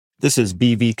This is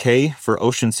BVK for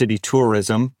Ocean City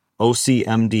Tourism,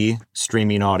 OCMD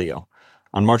Streaming Audio.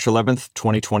 On March 11th,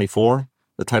 2024,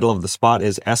 the title of the spot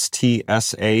is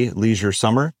STSA Leisure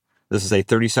Summer. This is a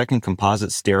 30-second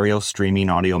composite stereo streaming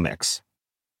audio mix.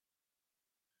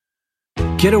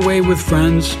 Get away with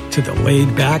friends to the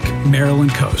laid-back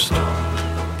Maryland coast,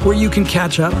 where you can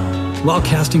catch up while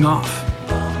casting off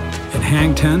and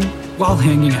hang 10 while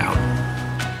hanging out,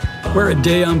 where a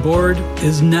day on board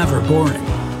is never boring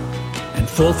and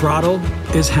full throttle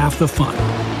is half the fun,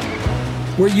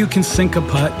 where you can sink a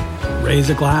putt,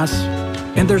 raise a glass,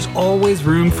 and there's always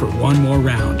room for one more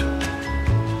round.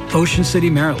 Ocean City,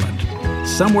 Maryland,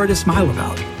 somewhere to smile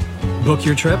about. Book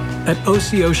your trip at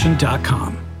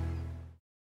OCOcean.com.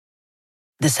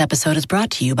 This episode is brought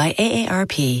to you by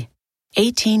AARP.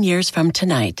 18 years from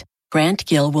tonight, Grant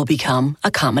Gill will become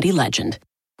a comedy legend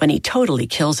when he totally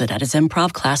kills it at his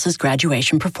improv class's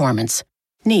graduation performance.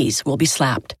 Knees will be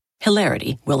slapped.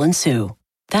 Hilarity will ensue.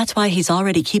 That's why he's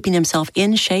already keeping himself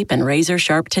in shape and razor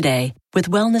sharp today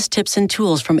with wellness tips and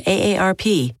tools from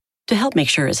AARP to help make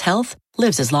sure his health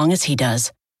lives as long as he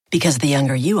does. Because the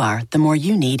younger you are, the more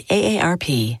you need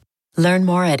AARP. Learn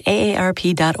more at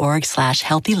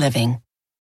aarp.org/healthyliving.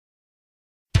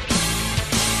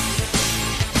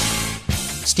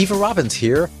 Stephen Robbins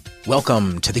here.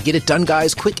 Welcome to the Get It Done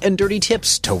Guys quick and dirty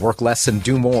tips to work less and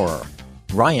do more.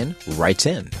 Ryan writes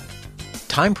in.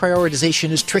 Time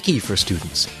prioritization is tricky for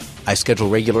students. I schedule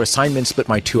regular assignments, but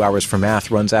my 2 hours for math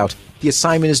runs out. The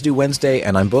assignment is due Wednesday,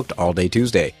 and I'm booked all day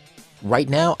Tuesday. Right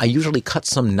now, I usually cut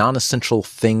some non-essential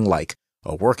thing like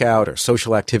a workout or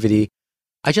social activity.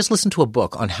 I just listened to a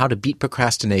book on how to beat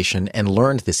procrastination and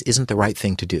learned this isn't the right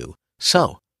thing to do.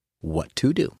 So, what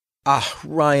to do?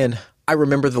 Ryan, I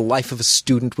remember the life of a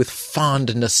student with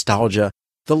fond nostalgia,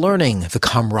 the learning, the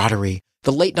camaraderie,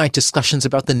 the late-night discussions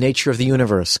about the nature of the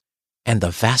universe, and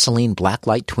the Vaseline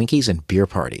Blacklight Twinkies and beer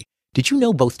party. Did you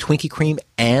know both Twinkie Cream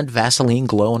and Vaseline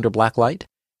glow under black light?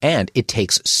 And it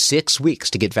takes 6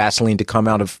 weeks to get Vaseline to come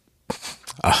out of...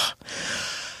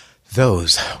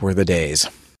 Those were the days.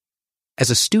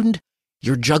 As a student,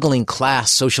 you're juggling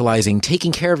class, socializing,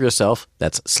 taking care of yourself,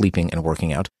 that's sleeping and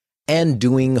working out, and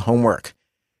doing homework.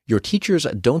 Your teachers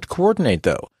don't coordinate,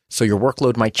 though, so your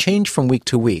workload might change from week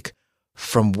to week,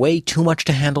 from way too much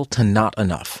to handle to not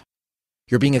enough.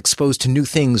 You're being exposed to new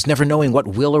things, never knowing what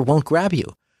will or won't grab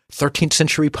you. 13th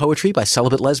century poetry by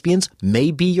celibate lesbians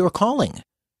may be your calling.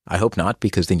 I hope not,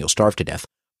 because then you'll starve to death.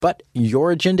 But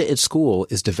your agenda at school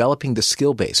is developing the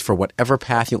skill base for whatever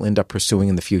path you'll end up pursuing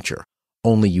in the future.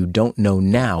 Only you don't know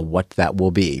now what that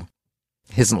will be.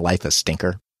 Isn't life a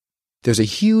stinker? There's a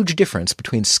huge difference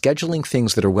between scheduling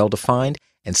things that are well-defined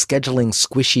and scheduling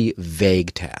squishy,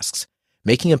 vague tasks.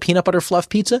 Making a peanut butter fluff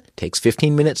pizza takes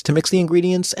 15 minutes to mix the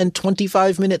ingredients and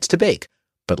 25 minutes to bake.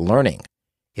 But learning,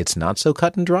 it's not so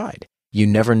cut and dried. You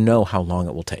never know how long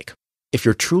it will take. If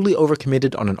you're truly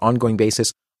overcommitted on an ongoing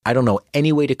basis, I don't know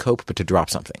any way to cope but to drop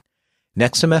something.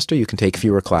 Next semester, you can take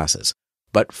fewer classes.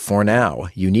 But for now,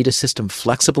 you need a system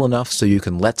flexible enough so you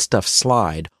can let stuff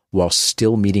slide while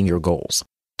still meeting your goals.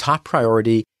 Top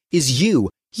priority is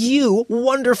you. You,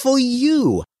 wonderful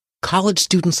you. College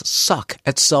students suck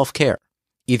at self-care.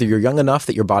 Either you're young enough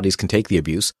that your bodies can take the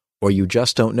abuse, or you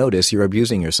just don't notice you're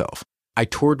abusing yourself. I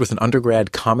toured with an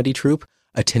undergrad comedy troupe,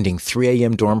 attending 3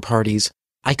 a.m. dorm parties.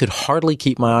 I could hardly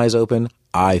keep my eyes open.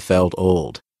 I felt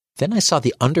old. Then I saw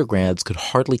the undergrads could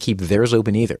hardly keep theirs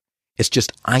open either. It's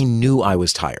just I knew I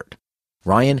was tired.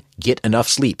 Ryan, get enough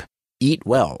sleep. Eat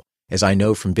well. As I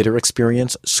know from bitter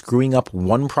experience, screwing up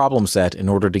one problem set in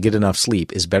order to get enough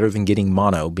sleep is better than getting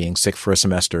mono, being sick for a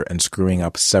semester, and screwing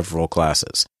up several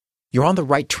classes. You're on the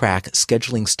right track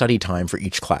scheduling study time for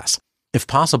each class. If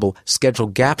possible, schedule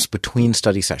gaps between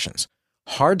study sessions.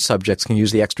 Hard subjects can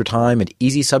use the extra time, and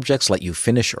easy subjects let you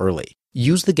finish early.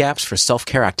 Use the gaps for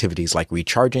self-care activities like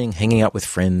recharging, hanging out with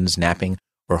friends, napping,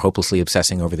 or hopelessly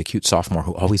obsessing over the cute sophomore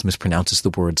who always mispronounces the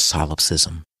word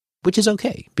solipsism. Which is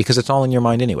okay, because it's all in your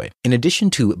mind anyway. In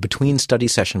addition to between study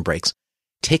session breaks,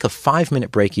 take a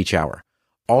 5-minute break each hour.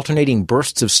 Alternating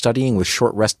bursts of studying with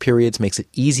short rest periods makes it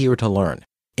easier to learn.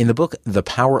 In the book, The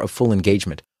Power of Full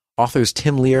Engagement, authors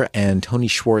Tim Lear and Tony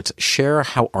Schwartz share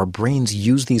how our brains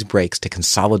use these breaks to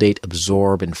consolidate,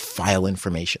 absorb, and file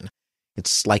information.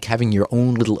 It's like having your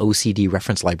own little OCD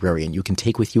reference librarian you can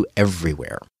take with you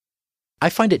everywhere. I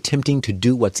find it tempting to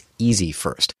do what's easy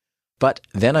first, but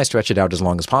then I stretch it out as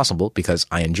long as possible because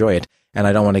I enjoy it and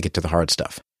I don't want to get to the hard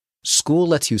stuff. School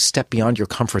lets you step beyond your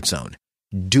comfort zone.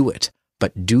 Do it,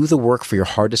 but do the work for your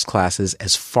hardest classes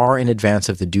as far in advance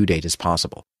of the due date as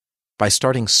possible. By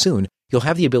starting soon, you'll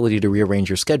have the ability to rearrange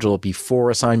your schedule before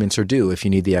assignments are due if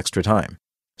you need the extra time.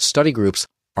 Study groups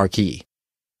are key.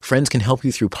 Friends can help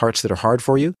you through parts that are hard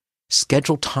for you.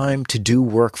 Schedule time to do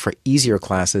work for easier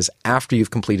classes after you've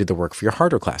completed the work for your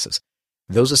harder classes.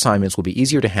 Those assignments will be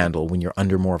easier to handle when you're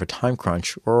under more of a time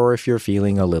crunch or if you're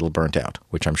feeling a little burnt out,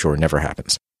 which I'm sure never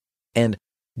happens. And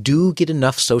do get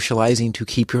enough socializing to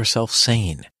keep yourself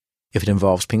sane. If it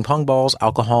involves ping pong balls,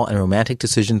 alcohol, and romantic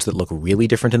decisions that look really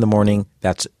different in the morning,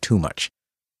 that's too much.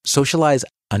 Socialize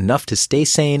enough to stay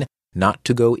sane, not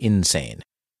to go insane.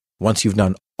 Once you've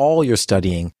done all your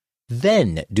studying,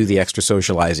 then do the extra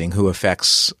socializing who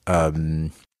affects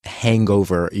hang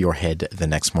over your head the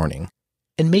next morning.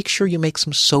 And make sure you make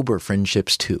some sober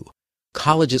friendships too.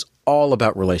 College is all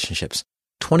about relationships.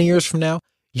 20 years from now,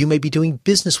 you may be doing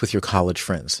business with your college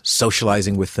friends,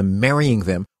 socializing with them, marrying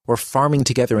them, or farming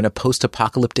together in a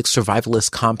post-apocalyptic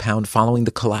survivalist compound following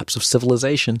the collapse of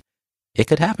civilization. It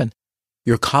could happen.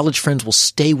 Your college friends will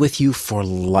stay with you for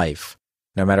life,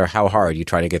 no matter how hard you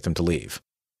try to get them to leave.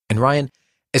 And Ryan,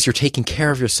 as you're taking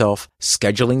care of yourself,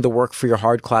 scheduling the work for your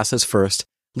hard classes first,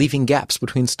 leaving gaps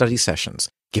between study sessions,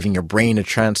 giving your brain a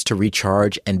chance to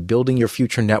recharge, and building your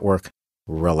future network,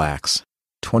 relax.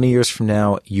 20 years from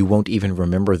now, you won't even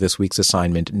remember this week's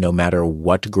assignment no matter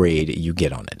what grade you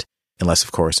get on it. Unless,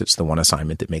 of course, it's the one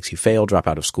assignment that makes you fail, drop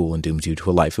out of school, and dooms you to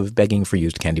a life of begging for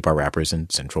used candy bar wrappers in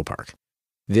Central Park.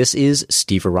 This is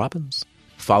Steve Robbins.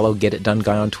 Follow Get It Done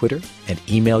Guy on Twitter and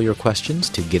email your questions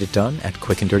to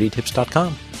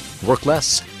getitdone@quickanddirtytips.com. Work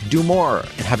less, do more,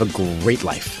 and have a great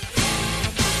life.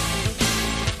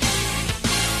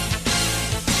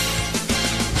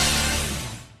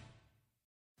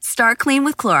 Start clean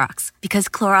with Clorox, because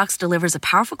Clorox delivers a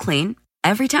powerful clean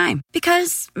every time.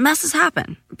 Because messes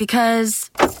happen. Because...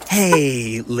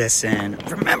 Hey, listen.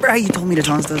 Remember how you told me to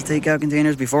toss those takeout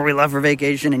containers before we left for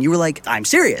vacation? And you were like, I'm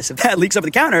serious. If that leaks over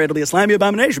the counter, it'll be a slimy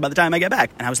abomination by the time I get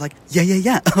back. And I was like,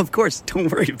 yeah, of course. Don't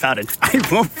worry about it. I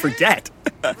won't forget.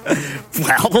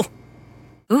 Well...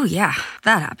 Ooh, yeah,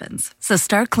 that happens. So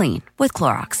start clean with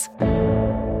Clorox.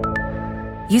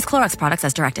 Use Clorox products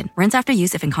as directed. Rinse after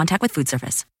use if in contact with food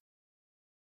surface.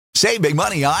 Save big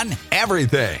money on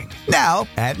everything. Now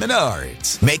at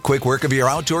Menards. Make quick work of your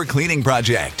outdoor cleaning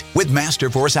project with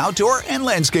Masterforce outdoor and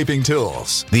landscaping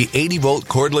tools. The 80-volt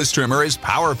cordless trimmer is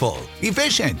powerful,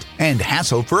 efficient, and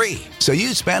hassle-free. So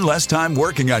you spend less time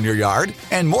working on your yard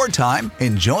and more time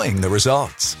enjoying the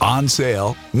results. On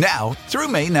sale now through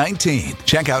May 19th.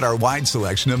 Check out our wide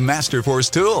selection of Masterforce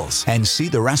tools and see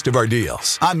the rest of our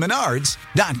deals on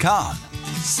Menards.com.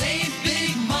 Save big